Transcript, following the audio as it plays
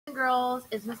girls.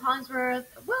 It's Miss Hollingsworth.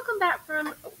 Welcome back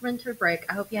from winter break.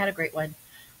 I hope you had a great one.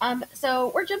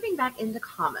 So we're jumping back into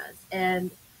commas,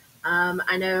 and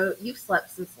I know you've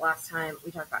slept since the last time we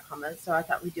talked about commas, so I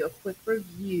thought we'd do a quick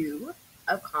review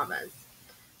of commas.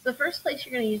 So the first place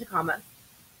you're going to use a comma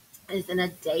is in a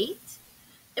date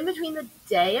in between the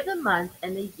day of the month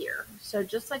and the year. So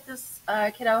just like this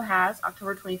kiddo has,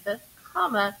 October 25th,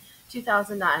 comma,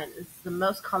 2009. This is the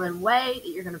most common way that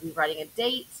you're going to be writing a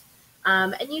date.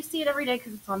 And you see it every day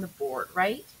because it's on the board,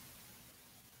 right?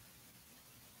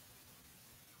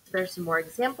 So there's some more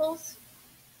examples.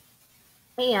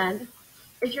 And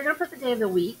if you're going to put the day of the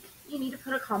week, you need to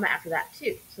put a comma after that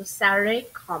too. So Saturday,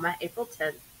 comma, April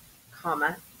 10th,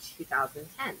 comma,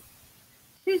 2010.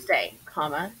 Tuesday,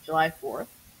 comma, July 4th,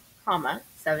 comma,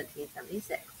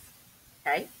 1776.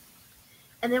 Okay?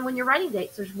 And then when you're writing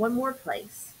dates, there's one more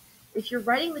place. If you're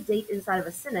writing the date inside of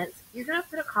a sentence, you're going to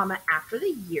put a comma after the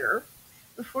year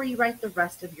before you write the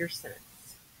rest of your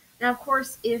sentence. Now, of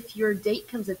course, if your date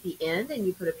comes at the end and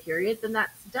you put a period, then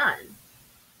that's done.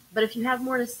 But if you have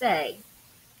more to say,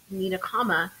 you need a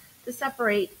comma to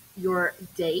separate your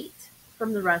date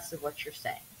from the rest of what you're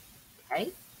saying.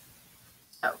 Okay?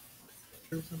 So, let's get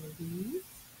through some of these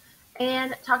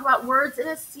and talk about words in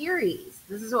a series.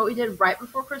 This is what we did right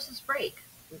before Christmas break.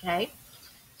 Okay?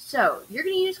 So, you're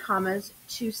going to use commas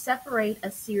to separate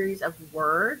a series of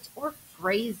words or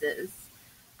phrases.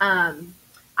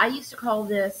 I used to call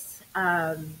this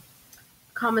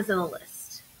commas in a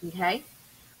list. Okay?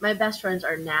 My best friends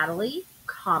are Natalie,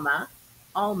 comma,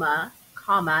 Alma,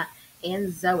 comma,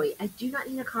 and Zoe. I do not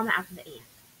need a comma after the and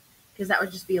because that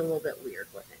would just be a little bit weird,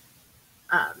 wouldn't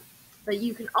it? But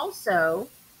you can also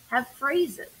have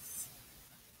phrases.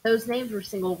 Those names were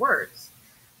single words.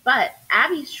 But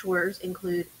Abby's chores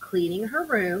include cleaning her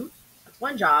room, that's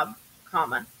one job,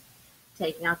 comma,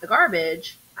 taking out the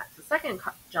garbage, that's the second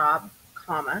job,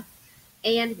 comma,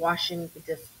 and washing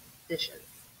the dishes.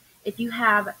 If you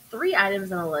have 3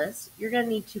 items in a list, you're going to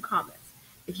need 2 commas.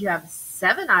 If you have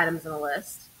 7 items in a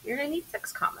list, you're going to need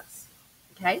 6 commas.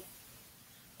 Okay?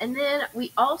 And then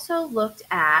we also looked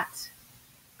at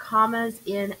commas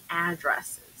in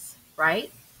addresses,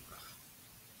 right?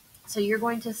 So you're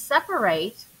going to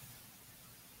separate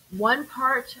one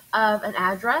part of an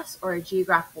address or a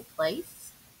geographical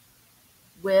place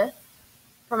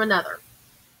from another.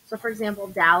 So for example,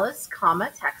 Dallas,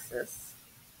 comma, Texas.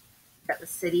 You've got the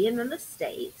city and then the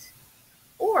state.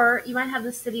 Or you might have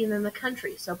the city and then the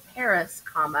country. So Paris,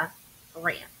 comma,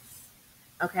 France.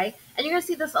 Okay? And you're going to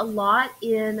see this a lot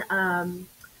in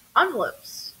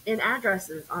envelopes, in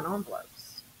addresses on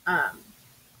envelopes. And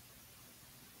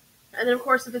then, of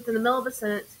course, if it's in the middle of a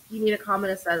sentence, you need a comma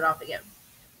to set it off again.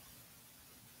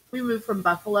 We moved from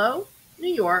Buffalo,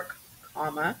 New York,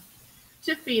 comma,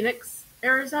 to Phoenix,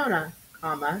 Arizona,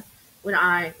 comma, when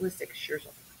I was 6 years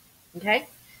old. Okay?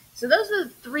 So those are the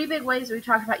 3 big ways we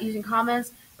talked about using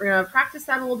commas. We're going to practice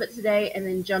that a little bit today and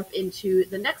then jump into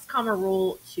the next comma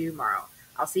rule tomorrow.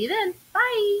 I'll see you then.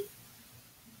 Bye!